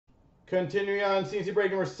Continuing on, CNC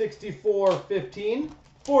break number 6415,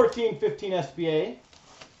 1415 SBA,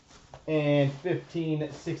 and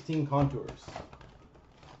 1516 contours.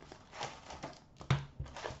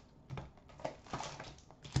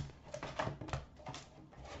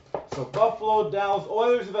 So Buffalo, Dallas,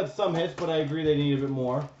 Oilers have had some hits, but I agree they need a bit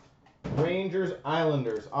more. Rangers,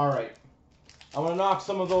 Islanders. All right. I'm going to knock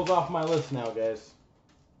some of those off my list now, guys.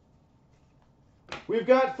 We've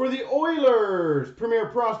got for the Oilers, Premier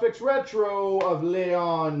Prospects Retro of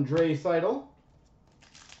Leon Draisaitl.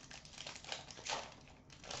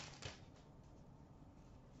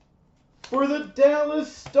 For the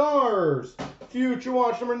Dallas Stars, Future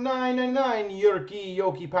Watch number 999, Jyrki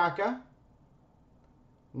Jokipaka.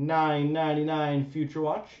 999 Future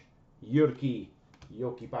Watch, Jyrki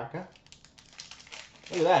Jokipaka.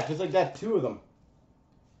 Look at that, just like that, two of them.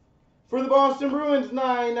 For the Boston Bruins,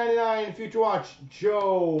 999 Future Watch,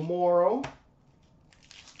 Joe Morrow.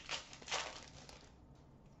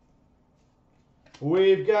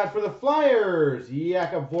 We've got for the Flyers,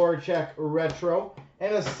 Jakub Voracek Retro,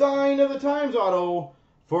 and a Sign of the Times auto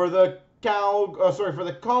for the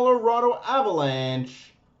Colorado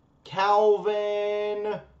Avalanche,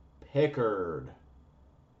 Calvin Pickard.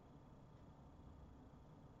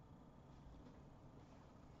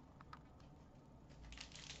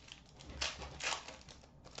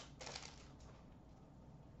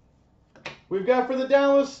 We've got for the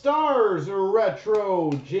Dallas Stars,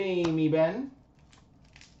 Retro, Jamie Benn.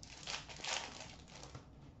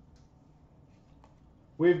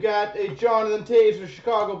 We've got a Jonathan Toews for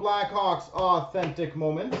Chicago Blackhawks, Authentic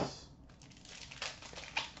Moments.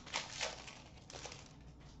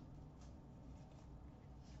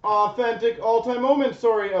 Authentic all-time moments,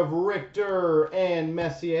 of Richter and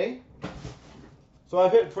Messier. So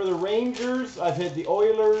I've hit for the Rangers, I've hit the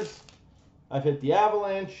Oilers, I've hit the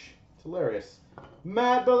Avalanche. It's hilarious.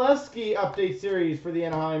 Matt Beleskey update series for the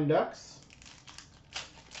Anaheim Ducks.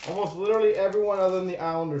 Almost literally everyone other than the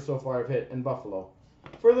Islanders so far I've hit in Buffalo.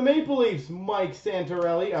 For the Maple Leafs, Mike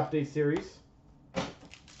Santorelli update series. If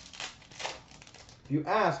you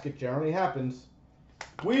ask, it generally happens.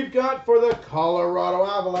 We've got for the Colorado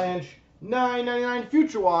Avalanche, 999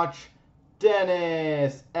 Future Watch,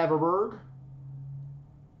 Dennis Everberg.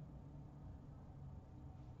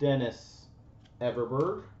 Dennis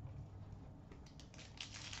Everberg.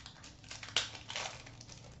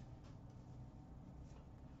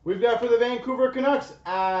 We've got for the Vancouver Canucks,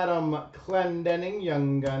 Adam Clendening,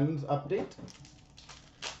 Young Guns update.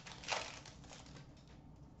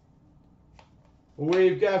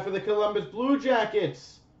 We've got for the Columbus Blue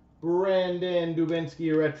Jackets, Brandon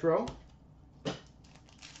Dubinsky Retro.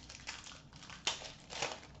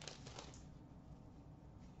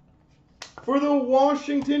 For the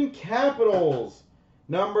Washington Capitals,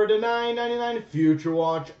 number to 999 Future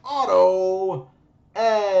Watch Auto,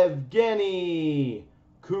 Evgeny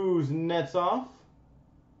Kuznetsov.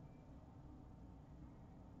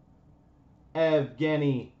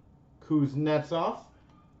 Evgeny Kuznetsov.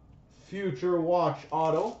 Future Watch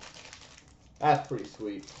Auto. That's pretty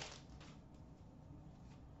sweet.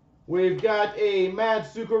 We've got a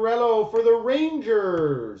Matt Zuccarello for the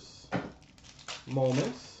Rangers.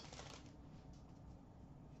 Moments.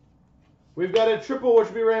 We've got a triple, which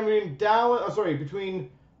will be ran between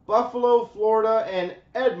Buffalo, Florida, and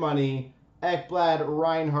Edmonton. Ekblad,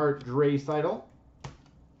 Reinhart, Draisaitl.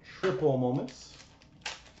 Triple moments.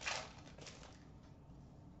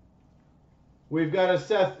 We've got a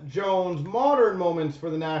Seth Jones Modern Moments for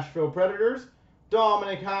the Nashville Predators.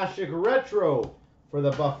 Dominic Hasek Retro for the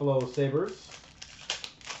Buffalo Sabres.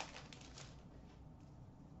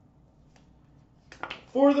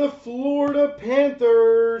 For the Florida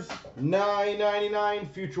Panthers, 999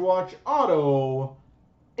 Future Watch Auto,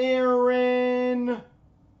 Aaron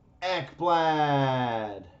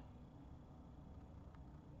Ekblad.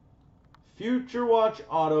 Future Watch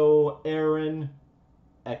Auto, Aaron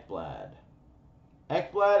Ekblad.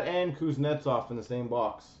 Ekblad and Kuznetsov in the same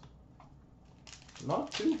box.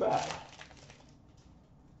 Not too bad.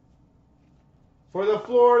 For the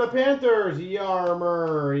Florida Panthers,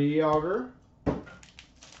 Jaromir Jagr.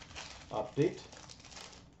 Update.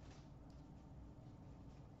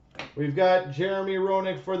 We've got Jeremy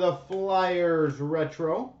Roenick for the Flyers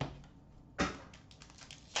Retro.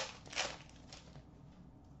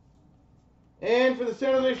 And for the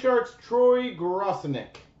San Jose Sharks, Troy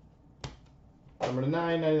Grosenick. Number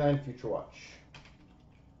 999 Future Watch.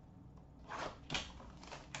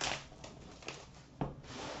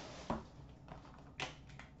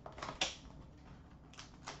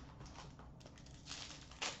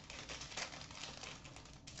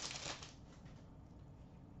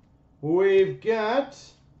 We've got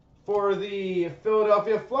For the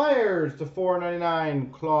Philadelphia Flyers to 4.99,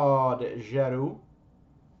 Claude Giroux.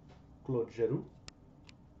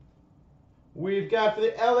 We've got for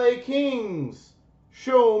the LA Kings,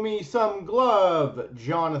 show me some glove,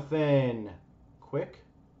 Jonathan Quick.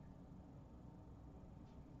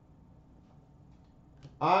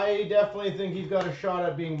 I definitely think he's got a shot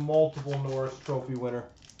at being multiple Norris Trophy winner.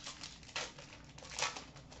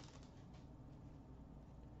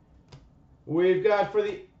 We've got for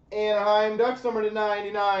the Anaheim Ducks, number to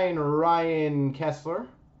 99, Ryan Kessler.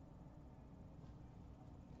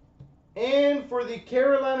 And for the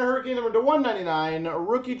Carolina Hurricane, number to 199,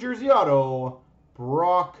 rookie jersey auto,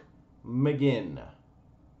 Brock McGinn.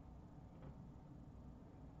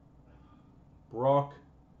 Brock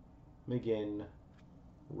McGinn,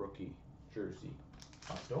 rookie jersey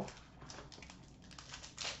auto.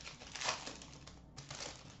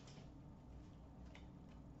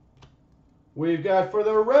 We've got for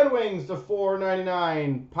the Red Wings, the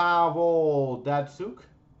 4.99, Pavel Datsyuk.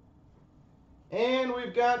 And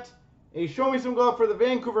we've got a show me some glove for the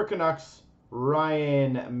Vancouver Canucks,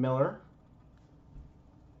 Ryan Miller.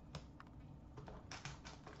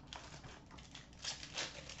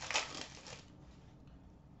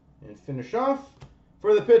 And finish off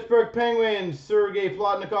for the Pittsburgh Penguins, Sergei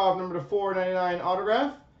Plotnikov, number to 4.99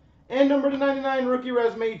 autograph. And number to 99 rookie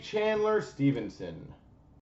resume, Chandler Stevenson.